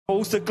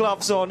Pulls the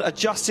gloves on,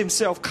 adjusts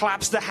himself,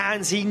 claps the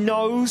hands. He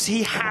knows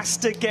he has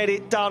to get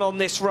it done on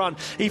this run.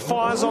 He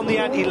fires on the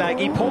anti-lag,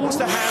 he pulls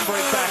the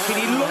handbrake back, and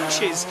he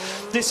launches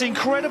this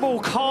incredible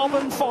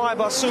carbon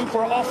fibre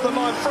Supra off the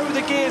line, through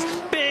the gears.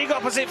 Big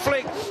opposite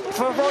flick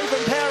for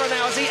Rovanperä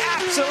now as he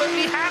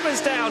absolutely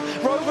hammers down.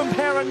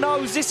 Rovanperä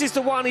knows this is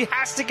the one. He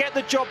has to get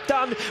the job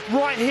done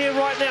right here,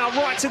 right now,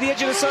 right to the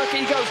edge of the circuit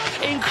he goes.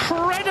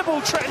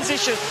 Incredible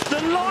transition.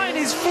 The line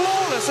is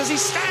flawless as he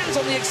stands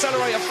on the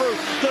accelerator through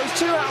those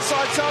two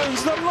outside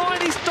zones. The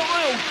line is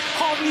dialed.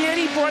 Hardly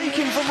any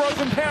braking from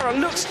Rovanperä.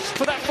 Looks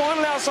for that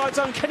final outside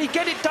zone. Can he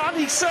get it done?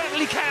 He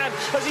certainly can.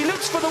 As he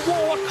looks for the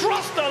wall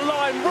across the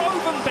line,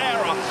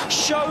 Rovanperä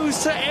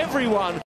shows to everyone